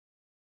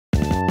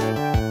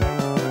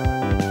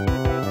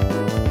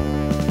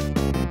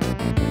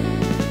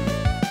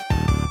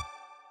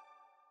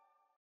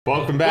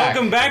Welcome back.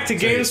 Welcome back to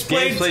Games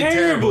Played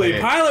Terribly.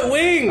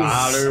 Pilotwings.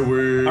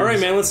 Pilotwings. All right,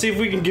 man. Let's see if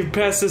we can get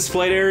past this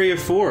Flight Area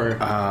 4.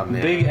 Man.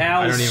 Big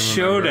Al's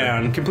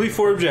Showdown. Complete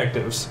 4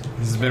 objectives.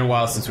 This has been a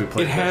while since we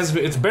played.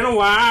 It's been a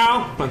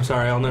while. I'm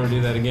sorry. I'll never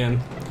do that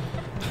again.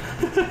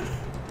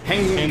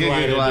 Hang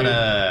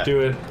glider.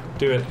 Do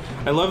it.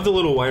 I love the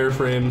little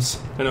wireframes.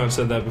 I know I've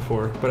said that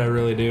before, but I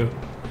really do.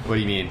 What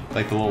do you mean?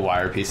 Like the little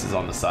wire pieces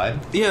on the side?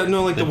 Yeah,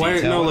 no, like the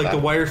wire. No, like the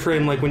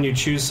wireframe. Like when you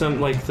choose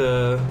some, like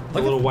the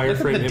little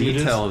wireframe images. The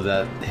detail of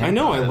that. I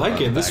know, I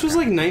like it. This was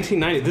like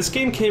 1990. This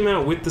game came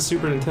out with the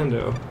Super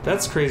Nintendo.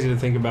 That's crazy to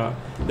think about.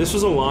 This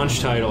was a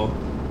launch title,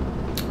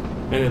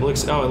 and it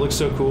looks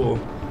so cool.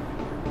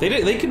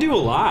 They could do a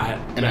lot.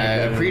 And I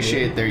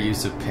appreciate their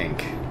use of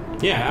pink.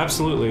 Yeah,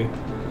 absolutely.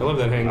 I love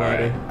that hang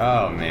glider. Right.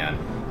 Oh man,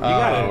 you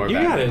got it. You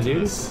got it,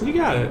 dude. You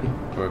got it.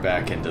 We're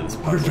back into this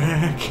puzzle.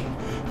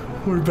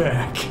 We're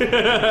back.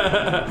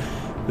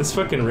 This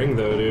fucking ring,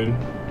 though, dude.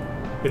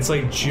 It's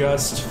like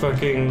just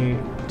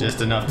fucking... Just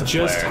enough to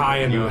just flare. High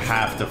enough. You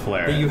have to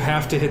flare it. You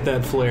have to hit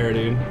that flare,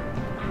 dude.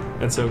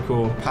 That's so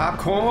cool.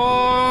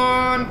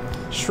 Popcorn!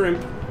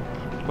 Shrimp.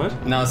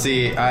 What? No,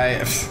 see,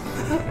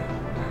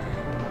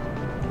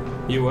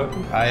 You what?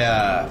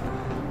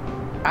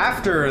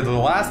 After the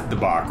last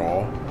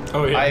debacle...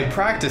 Oh, yeah. I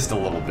practiced a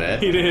little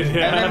bit. You did,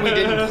 yeah. And then we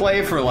didn't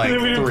play for like 3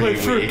 weeks. We didn't play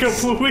for a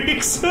couple of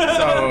weeks.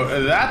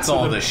 So that's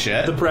all the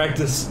shit. The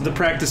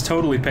practice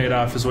totally paid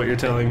off, is what you're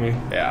telling me.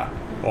 Yeah.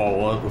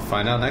 Well, we'll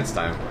find out next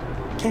time.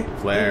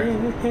 Flare.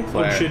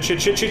 Oh,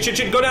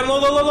 shit. Go down low.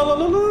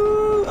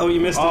 Oh,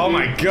 you missed it. Oh, dude.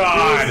 my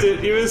God.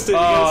 You missed it. You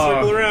gotta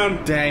circle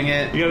around. Dang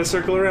it. You gotta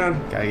circle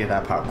around. Gotta get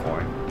that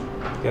popcorn.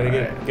 Gotta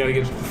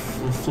get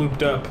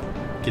flooped up.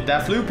 Get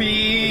that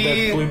floopy. Get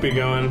that floopy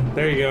going.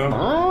 There you go.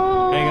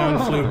 Hang on,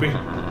 floopy.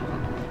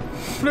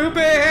 Floopy,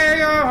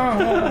 hang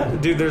on.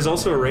 Dude, there's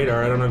also a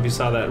radar. I don't know if you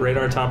saw that.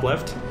 Radar top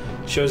left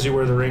shows you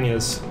where the ring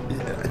is.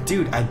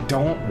 Dude, I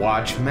don't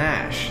watch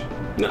MASH.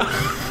 No.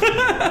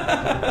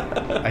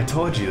 I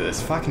told you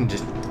this. Fucking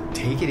just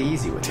take it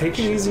easy with Take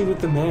it easy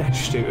with the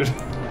MASH, dude.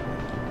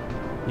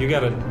 You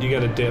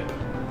gotta dip.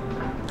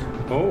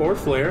 Oh, or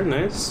flare.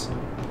 Nice.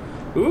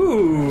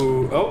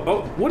 Ooh!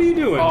 Oh! What are you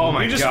doing? Oh my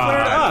God! You just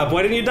flared up.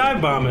 Why didn't you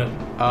dive bomb it?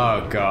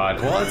 Oh God!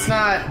 Well, it's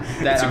not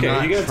that it's okay. I'm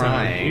not you got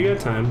trying.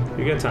 time.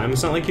 You got time.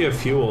 It's not like you have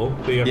fuel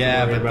that you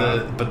have to worry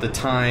about. but the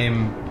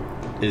time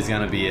is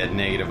gonna be a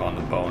negative on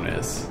the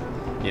bonus.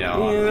 You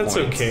know. Yeah, that's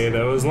points. okay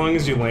though, as long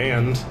as you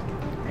land.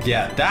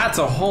 Yeah, that's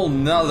a whole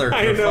nother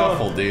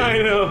kerfuffle, dude. I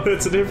know.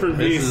 It's a different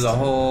beast. This is a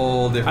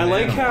whole different.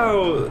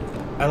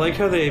 I like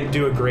how they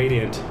do a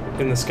gradient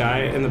in the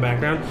sky in the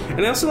background,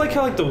 and I also like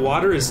how like the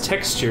water is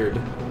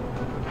textured.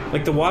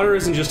 Like the water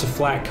isn't just a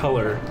flat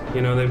color,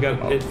 you know. They've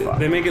got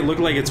they make it look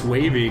like it's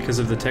wavy because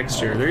of the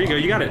texture. There you go,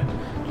 you got it.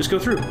 Just go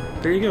through.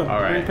 There you go.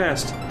 All right, right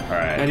past. All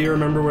right. Now do you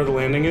remember where the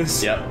landing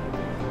is? Yep.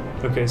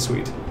 Okay,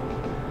 sweet.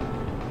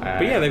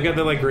 But yeah, they've got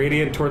that like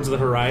gradient towards the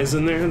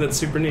horizon there. That's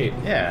super neat.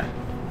 Yeah.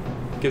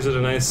 Gives it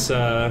a nice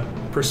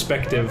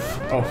perspective.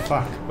 Oh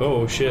fuck.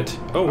 Oh shit.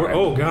 Oh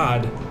oh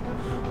God.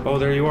 Oh,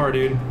 there you are,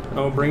 dude.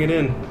 Oh, bring it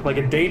in like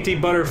a dainty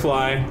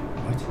butterfly.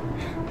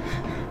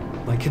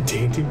 What? Like a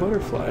dainty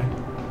butterfly.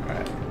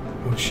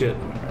 Oh shit.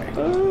 Right.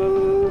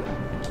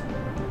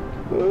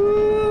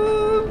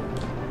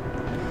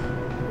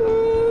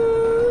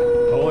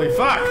 Holy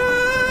fuck!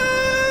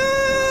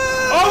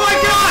 Oh my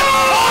God!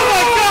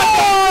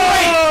 Oh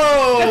my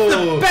God! That's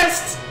the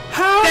best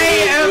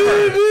day ever! How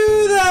did you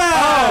do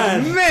that?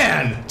 Oh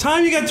man!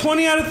 Time, you got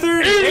 20 out of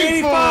 30.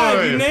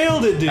 85. You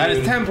nailed it, dude. That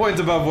is 10 points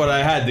above what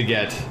I had to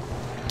get.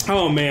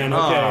 Oh man,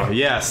 okay. Oh,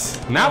 yes.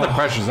 Now the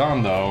pressure's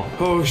on, though.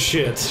 Oh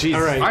shit. Jeez,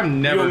 all right.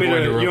 I'm never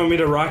You want me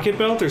to rocket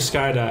belt or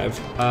skydive?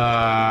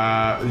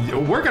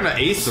 We're gonna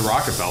ace the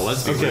rocket belt,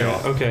 let's be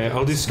real. Okay,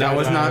 I'll do skydive. That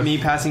was not me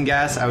passing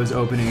gas. I was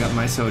opening up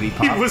my sody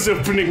pop. He was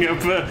opening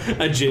up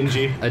a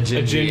ginger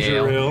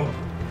ale.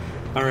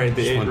 All right,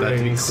 the Just 8 want that to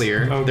be rings.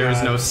 clear. Oh, There's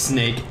God. no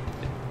snake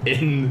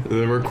in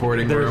the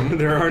recording room.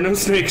 There are no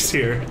snakes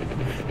here.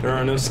 There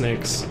are no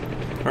snakes.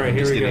 All right,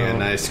 here we go. Getting a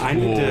nice, cool, I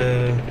need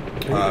to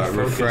focus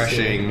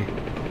refreshing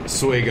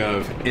swig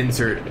of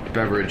insert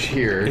beverage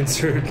here.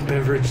 Insert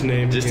beverage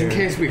name. Just here. in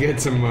case we get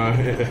some, what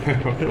is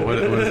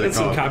it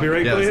Some called?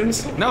 copyright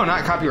claims? No,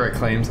 not copyright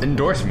claims.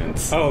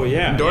 Endorsements. Oh,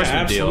 yeah. Endorsement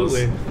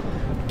absolutely. deals.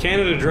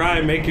 Canada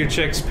Dry, make your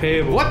checks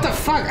payable. What the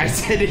fuck? I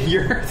said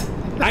yours.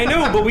 I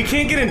know, but we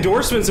can't get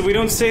endorsements if we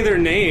don't say their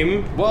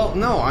name. Well,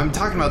 no, I'm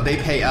talking about they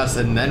pay us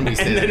and then we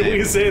say their name.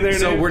 we say their name.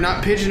 So we're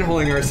not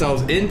pigeonholing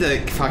ourselves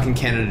into fucking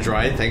Canada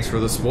Dry. Thanks for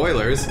the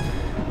spoilers.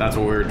 That's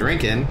what we were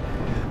drinking.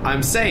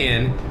 I'm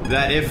saying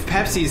that if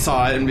Pepsi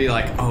saw it and be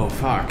like, oh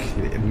fuck,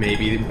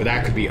 maybe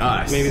that could be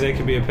us. Maybe that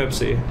could be a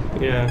Pepsi.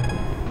 Yeah.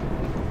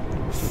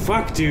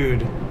 Fuck,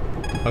 dude.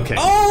 Okay.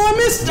 Oh, I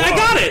missed! Whoa. I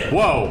got it!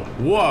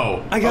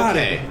 Whoa. I got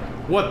it. it.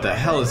 What the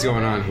hell is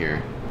going on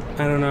here?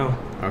 I don't know.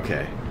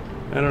 Okay.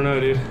 I don't know,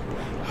 dude.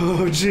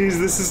 Oh, jeez,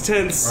 this is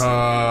tense. Oh,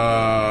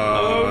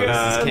 God.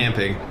 This is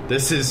camping.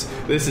 This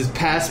is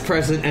past,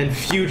 present, and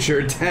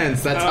future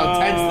tense. That's how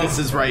tense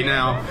this is right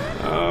now.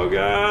 Oh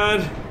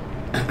God.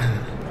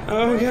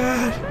 Oh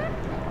God.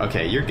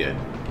 Okay, you're good.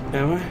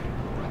 Am I?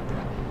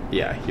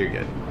 Yeah, you're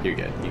good. You're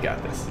good. You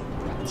got this.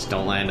 Just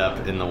don't land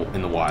up in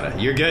the water.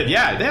 You're good.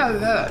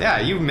 Yeah.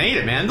 You made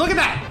it, man. Look at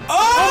that.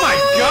 Oh my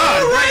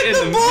God! Right in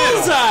the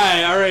bullseye.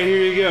 middle. All right,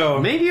 here you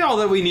go. Maybe all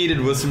that we needed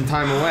was some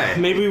time away.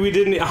 Maybe we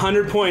didn't.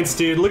 100 points,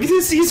 dude. Look at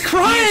this. He's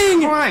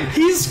crying.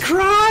 He's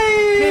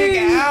crying. Big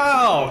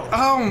Al.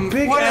 Oh,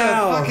 Big what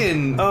Al. a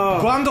fucking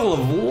bundle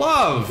of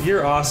love.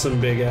 You're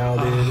awesome, Big Al,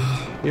 dude.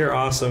 You're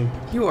awesome.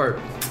 You are.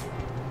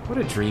 What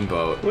a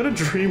dreamboat. What a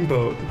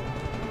dreamboat.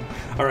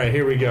 All right,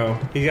 here we go.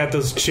 You got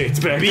those shades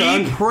back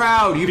on. Be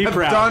proud. You have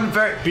done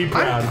very. Be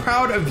proud. I'm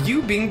proud of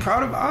you being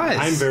proud of us.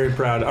 I'm very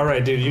proud. All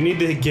right, dude. You need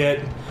to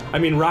get. I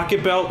mean,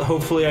 Rocket Belt.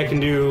 Hopefully, I can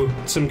do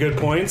some good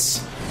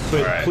points.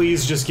 But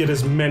please just get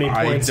as many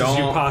points as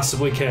you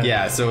possibly can.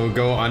 Yeah. So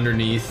go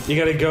underneath. You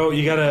gotta go.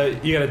 You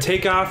gotta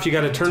take off. You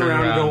gotta turn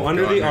around, go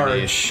under the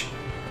arch,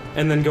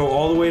 and then go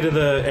all the way to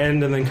the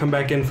end, and then come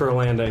back in for a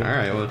landing. All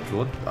right.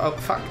 Well, oh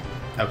fuck.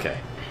 Okay.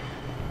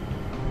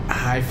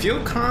 I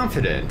feel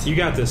confident. You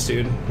got this,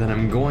 dude. That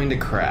I'm going to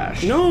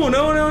crash. No.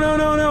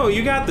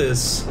 You got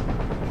this.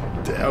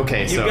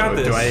 Okay, so got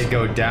this. Do I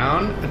go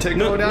down to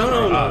go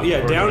down? No.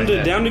 Yeah,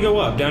 down to go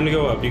up. Down to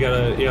go up. You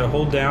gotta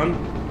hold down,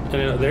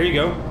 and there you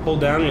go. Hold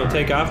down, and you'll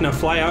take off. Now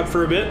fly out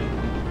for a bit.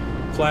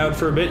 Fly out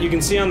for a bit. You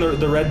can see on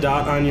the red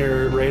dot on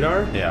your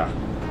radar. Yeah.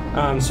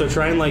 So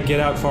try and get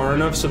out far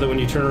enough so that when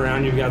you turn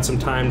around, you've got some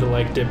time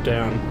to dip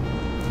down.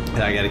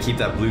 And I gotta keep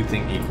that blue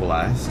thing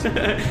equalized.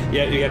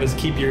 Yeah, you gotta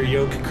keep your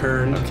yoke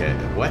kerned. Okay,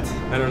 what?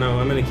 I don't know.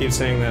 I'm gonna keep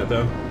saying that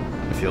though.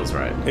 It feels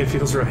right. It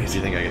feels right. Do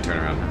you think I can turn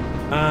around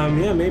now?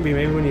 Yeah, maybe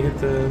when you hit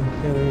the...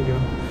 Yeah, there you go.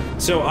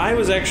 So I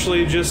was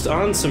actually just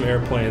on some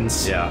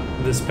airplanes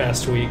this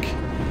past week.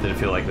 Did it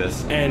feel like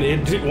this? And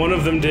one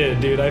of them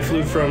did, dude. I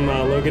flew from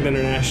Logan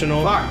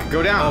International. Fuck,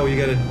 go down. Oh, you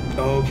gotta...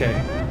 Oh, okay.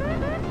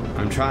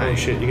 I'm trying. Oh,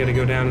 shit, you gotta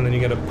go down and then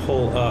you gotta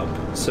pull up.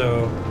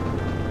 So...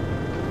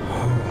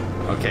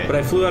 Okay. But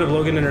I flew out of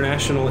Logan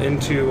International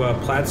into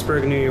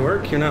Plattsburgh, New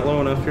York. You're not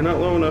low enough. You're not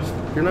low enough.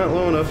 You're not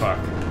low enough. Fuck.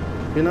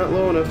 You're not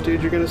low enough,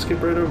 dude. You're gonna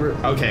skip right over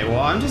it. Okay, well,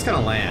 I'm just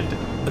gonna land.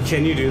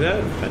 Can you do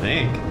that? I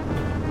think.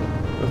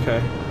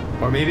 Okay.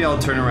 Or maybe I'll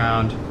turn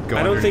around, go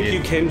I don't underneath. think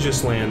you can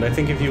just land. I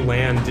think if you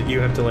land, you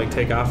have to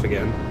take off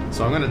again.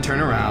 So I'm gonna turn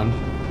around,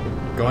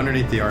 go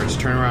underneath the arch,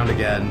 turn around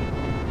again,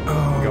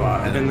 go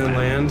out, and then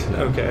land?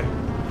 Yeah. Okay.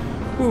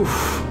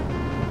 Oof.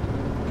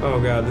 Oh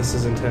god, this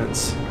is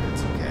intense.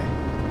 It's okay.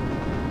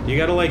 You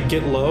gotta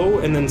get low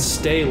and then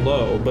stay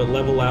low, but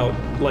level out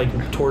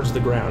towards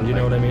the ground. You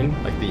know what I mean?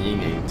 Like the Yin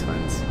Yang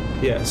twins.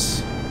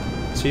 Yes.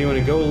 So you want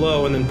to go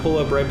low and then pull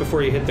up right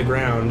before you hit the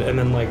ground, and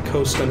then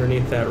coast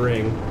underneath that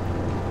ring.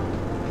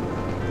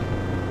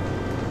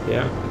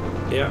 Yeah.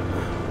 Yeah.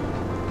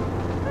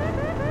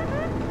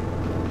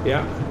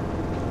 Yeah.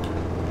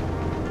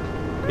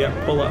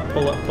 Yeah. Pull up.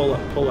 Pull up. Pull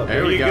up. Pull up.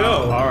 There we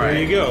go. All right.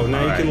 There you go.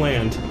 Now All you can right.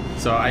 land.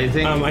 So I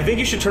think. I think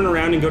you should turn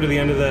around and go to the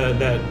end of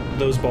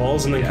those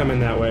balls and then come in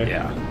that way.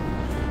 Yeah.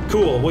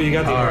 Cool. Well, you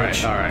got the All right,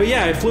 arch. all right. But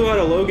yeah, I flew out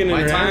of Logan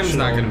My International. time's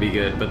not going to be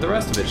good, but the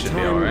rest of it should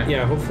be all right.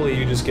 Yeah. Hopefully,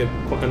 you just get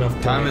enough.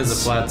 Time points.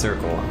 is a flat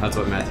circle. That's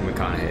what Matthew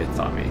McConaughey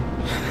taught me.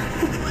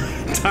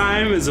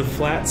 Time is a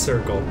flat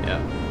circle. Yeah.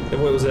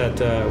 What was that?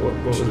 What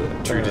was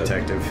it? True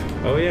Detective.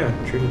 Oh yeah,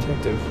 True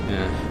Detective.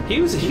 Yeah.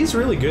 He's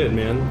really good,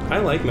 man. I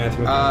like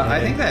Matthew McConaughey. I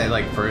think that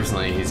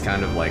personally, he's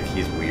kind of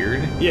he's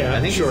weird. Yeah,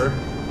 I think sure.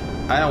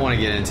 I don't want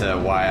to get into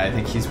why I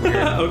think he's weird.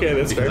 Okay,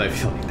 that's because fair. I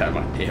feel like that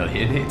might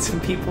alienate some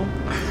people.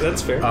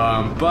 That's fair.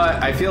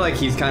 But I feel like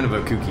he's kind of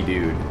a kooky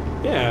dude.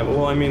 Yeah.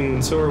 Well, I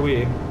mean, so are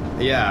we.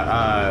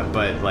 Yeah.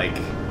 But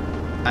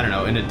I don't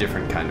know, in a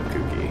different kind of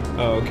kooky.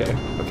 Oh, okay.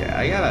 Okay,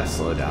 I gotta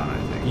slow down. I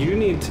think You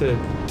need to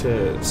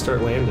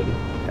start landing.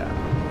 Yeah.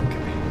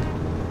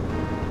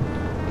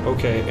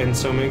 Okay, and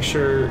so make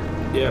sure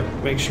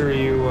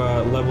you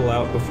level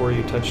out before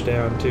you touch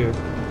down too.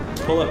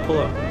 Pull up.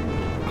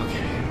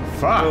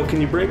 Fuck. Oh, can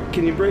you brake?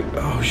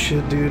 Oh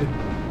shit, dude.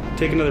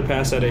 Take another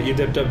pass at it. You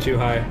dipped up too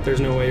high. There's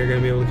no way you're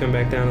gonna be able to come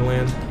back down and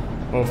land.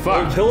 Oh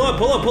fuck. Oh,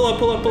 pull up.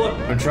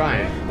 I'm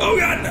trying. Oh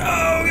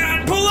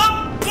god, pull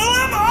up.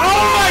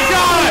 Oh my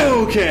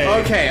god!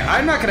 Okay,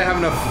 I'm not gonna have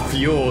enough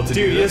fuel to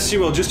do dude. this. Yes, you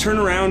will. Just turn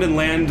around and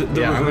land the reverse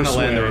way. I'm gonna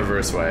land the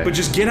reverse way. But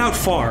just get out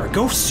far.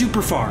 Go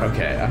super far.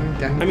 Okay.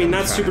 I mean,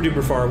 not super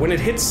duper far. When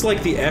it hits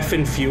the F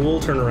in fuel,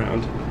 turn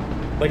around.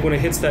 When it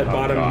hits that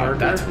bottom marker.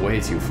 That's way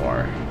too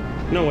far.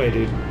 No way,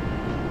 dude.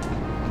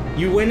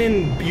 You went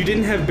in. You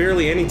didn't have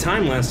barely any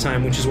time last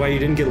time, which is why you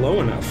didn't get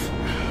low enough.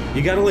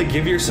 You gotta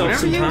give yourself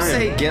Whenever some you time.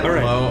 say get All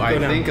right, low, go I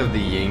down. think of the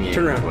Yin Yang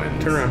Turn around.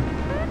 twins. Turn around.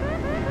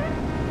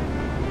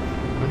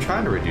 I'm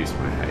trying to reduce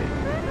my height.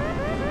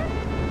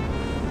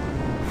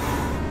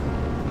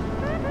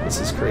 This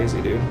is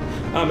crazy, dude.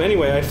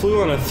 Anyway, I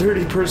flew on a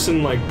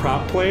 30-person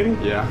prop plane.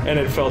 Yeah. And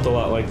it felt a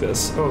lot like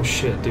this. Oh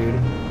shit, dude.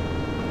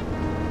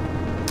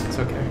 It's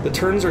okay. The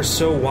turns are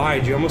so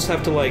wide. You almost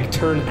have to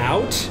turn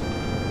out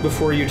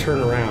before you turn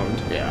around.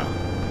 Yeah.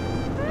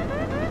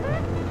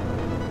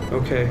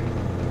 Okay.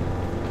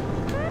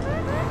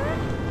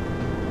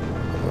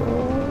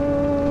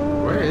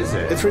 Where is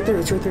it? It's right there,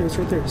 it's right there, it's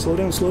right there. Slow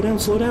down, slow down,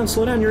 slow down,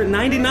 slow down. You're at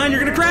 99,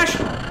 you're gonna crash!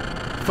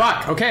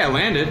 Fuck. Okay, I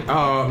landed.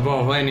 Oh,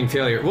 well, landing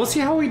failure. We'll see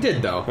how we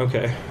did, though.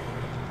 Okay.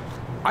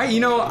 I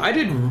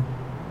did...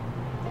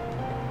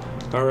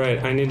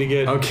 Alright, I need to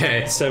get...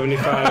 Okay.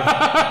 75.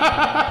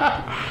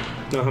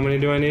 No, how many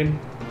do I need?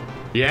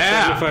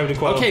 Yeah. 75 to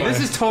qualify. Okay, this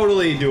is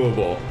totally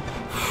doable.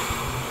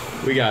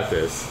 We got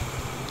this.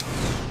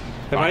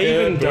 Have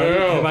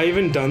I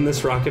even done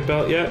this rocket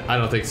belt yet? I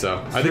don't think so.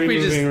 I Three think we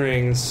moving just...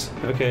 rings.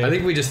 Okay. I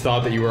think we just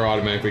thought that you were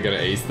automatically gonna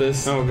ace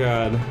this. Oh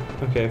god.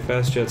 Okay,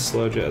 fast jets,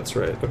 slow jets,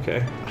 right,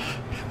 okay.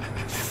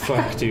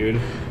 Fuck,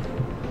 dude.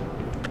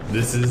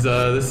 This is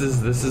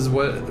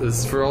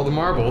for all the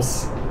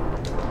marbles.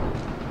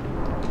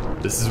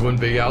 This is when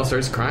Big Al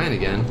starts crying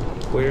again.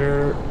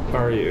 Where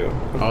are you?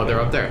 Okay. Oh, they're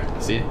up there.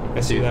 See?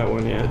 I see that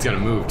one, yeah. It's gonna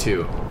move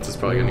too. So it's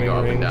probably gonna go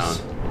up and down.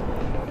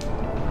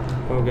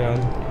 Oh god.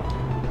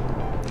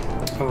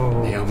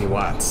 Oh. Naomi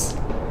Watts.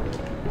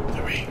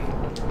 The ring.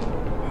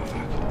 Oh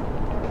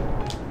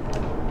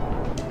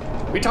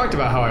fuck. We talked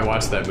about how I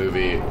watched that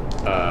movie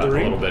a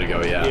little bit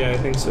ago, yeah. Yeah, I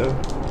think so.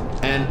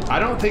 And I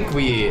don't think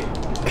we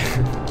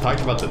talked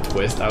about the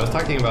twist. I was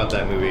talking about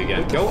that movie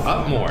again. Go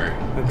up more.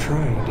 I'm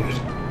trying, dude.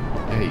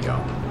 There you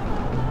go.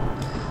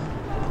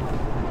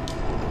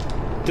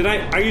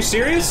 Are you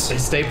serious?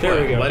 Stay put.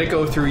 There we go. Let it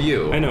go through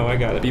you. I know, I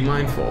got it. Be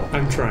mindful.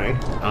 I'm trying.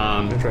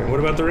 I'm trying. What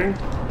about the ring?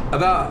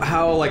 About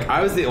how, like,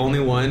 I was the only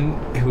one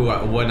who,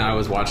 when I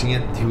was watching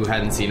it, who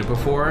hadn't seen it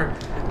before,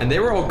 and they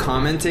were all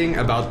commenting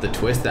about the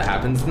twist that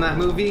happens in that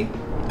movie.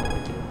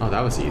 Oh,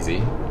 that was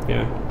easy.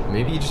 Yeah.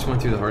 Maybe you just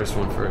went through the hardest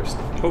one first.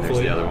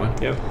 Hopefully. There's the other one.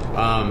 Yep.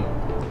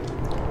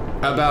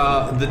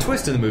 About the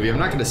twist in the movie, I'm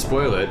not going to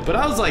spoil it, but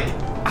I was like,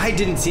 I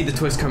didn't see the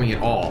twist coming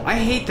at all. I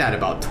hate that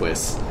about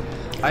twists.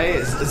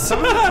 Some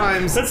of the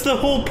times... That's the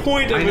whole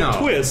point of a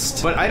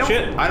twist. But I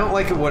don't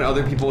like it when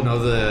other people know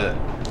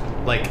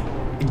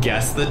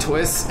guess the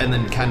twist, and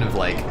then kind of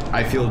like,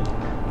 I feel...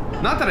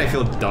 Not that I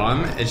feel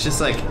dumb, it's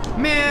just like,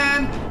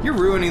 man, you're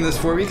ruining this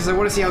for me because I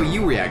want to see how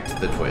you react to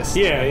the twist.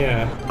 Yeah,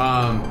 yeah.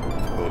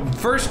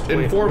 First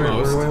and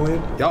foremost... Where do I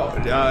land? Oh,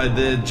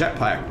 the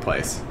jetpack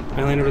place.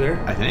 I land over there?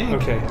 I think.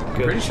 Okay, I'm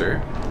good. pretty sure.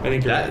 I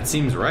think you're that right.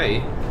 seems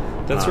right.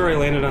 That's where I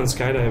landed on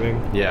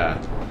skydiving. Yeah.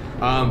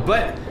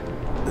 But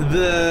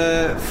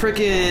the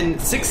freaking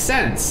Sixth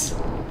Sense.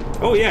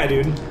 Oh yeah,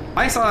 dude.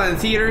 I saw it in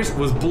theaters,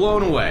 was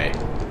blown away.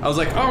 I was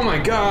like, oh my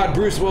god,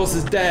 Bruce Willis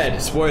is dead.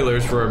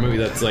 Spoilers for a movie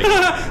that's like...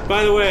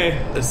 By the way.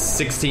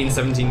 16,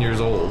 17 years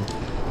old.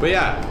 But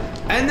yeah.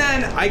 And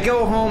then I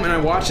go home and I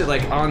watch it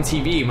like on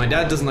TV. My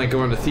dad doesn't like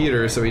going to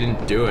theater, so he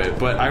didn't do it.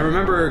 But I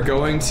remember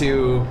going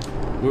to...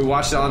 We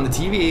watched it on the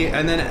TV,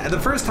 and then the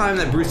first time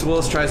that Bruce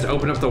Willis tries to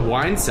open up the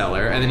wine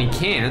cellar, and then he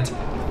can't,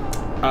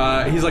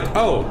 he's like,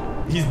 oh,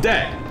 he's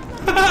dead.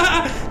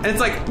 And it's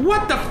like,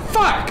 what the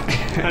fuck?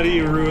 How do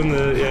you ruin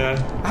the...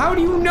 Yeah. How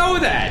do you know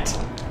that?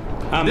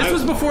 This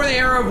was before the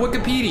era of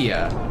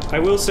Wikipedia. I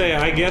will say,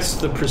 I guessed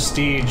The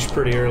Prestige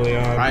pretty early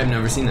on. I've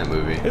never seen that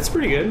movie. It's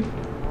pretty good.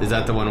 Is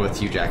that the one with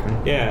Hugh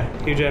Jackman? Yeah,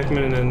 Hugh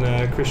Jackman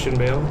and Christian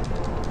Bale.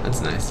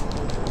 That's nice.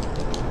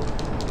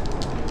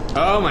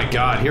 Oh my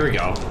god, here we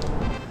go.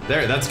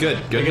 There, that's good.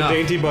 Good enough. Like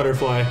a dainty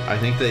butterfly. I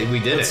think that we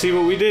did Let's see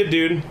what we did,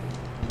 dude.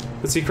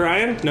 Is he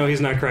crying? No, he's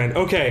not crying.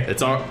 Okay.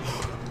 It's all...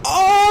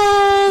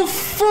 Oh,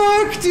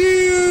 fuck,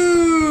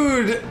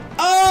 dude!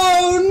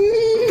 Oh,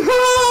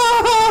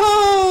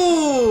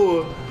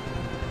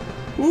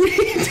 no!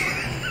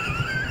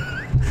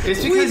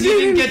 It's because you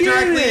didn't get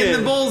directly in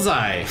the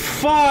bullseye.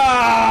 Fuck!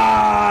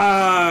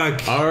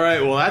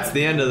 Alright, well, that's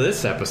the end of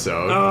this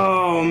episode.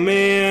 Oh,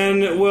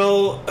 man.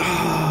 Well...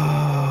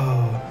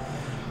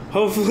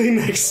 hopefully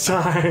next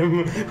time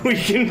we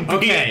can beat,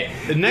 okay,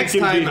 the next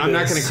time I'm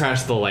not going to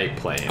crash the light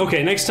plane.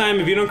 Okay, next time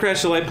if you don't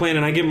crash the light plane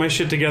and I get my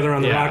shit together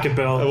on the rocket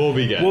belt, we'll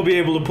be good. We'll be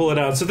able to pull it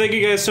out. So thank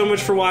you guys so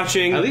much for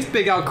watching. At least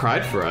Big Al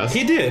cried for us.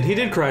 He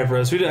did cry for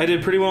us. I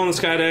did pretty well in the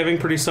skydiving,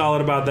 pretty solid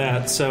about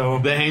that. So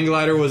the hang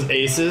glider was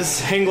aces.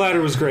 Hang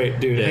glider was great,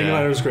 dude. Yeah. Hang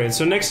glider was great.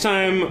 So next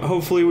time,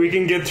 hopefully we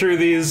can get through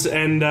these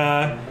and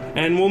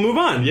we'll move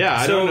on. Yeah,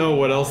 I don't know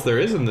what else there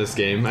is in this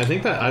game. I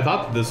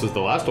thought this was the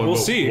last one. We'll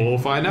see. We'll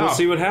find out. We'll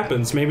see what happens.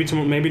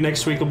 Maybe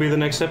next week will be the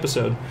next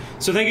episode.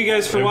 So thank you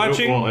guys for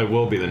watching. Well, it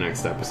will be the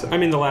next episode. I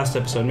mean the last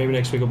episode. Maybe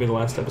next week will be the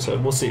last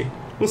episode. We'll see.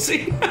 We'll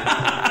see.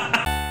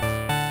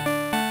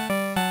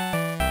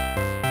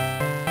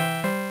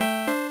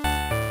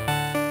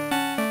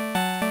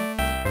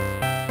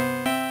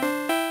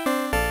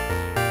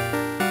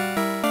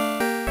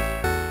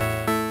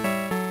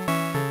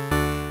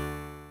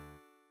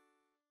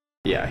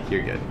 Yeah,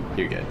 you're good.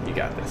 You're good. You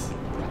got this.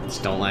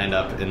 Just don't land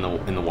up in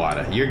the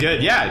water. You're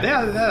good.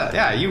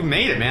 Yeah. You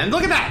made it, man.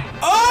 Look at that.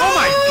 Oh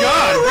my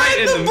God! Right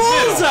in the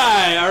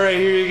bullseye. middle. All right,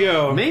 here you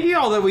go. Maybe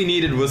all that we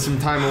needed was some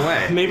time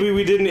away. Maybe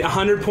we didn't.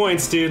 100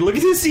 points, dude. Look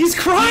at this. He's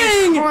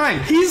crying.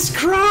 He's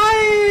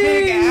crying.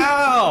 Big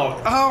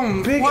Al.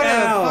 Oh, Big what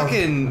Al. a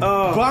fucking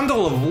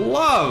bundle of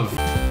love.